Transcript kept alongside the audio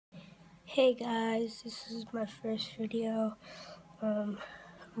Hey guys, this is my first video. I'm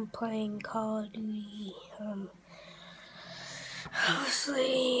playing Call of Duty.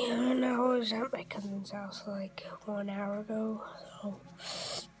 Honestly, I was at my cousin's house like 1 hour ago.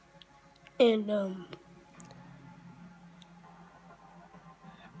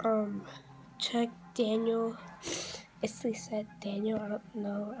 Check Daniel. They said Daniel. I don't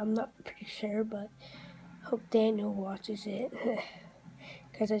know. I'm not pretty sure, but hope Daniel watches it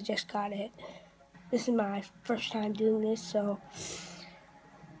because I just got it. This is my first time doing this, so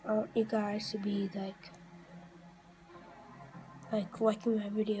I want you guys to be like liking my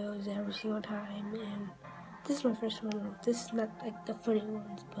videos every single time. And this is my first one. This is not like the funny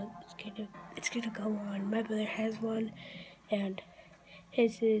ones, but it's gonna go on. My brother has one, and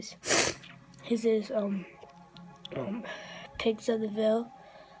his is Pigs of the Ville.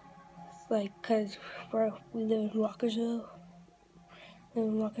 Like, cause we live in Walkersville,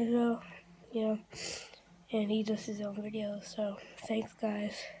 you know, and he does his own videos. So thanks,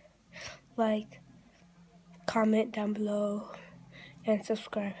 guys. Like, comment down below, and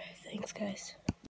subscribe. Thanks, guys.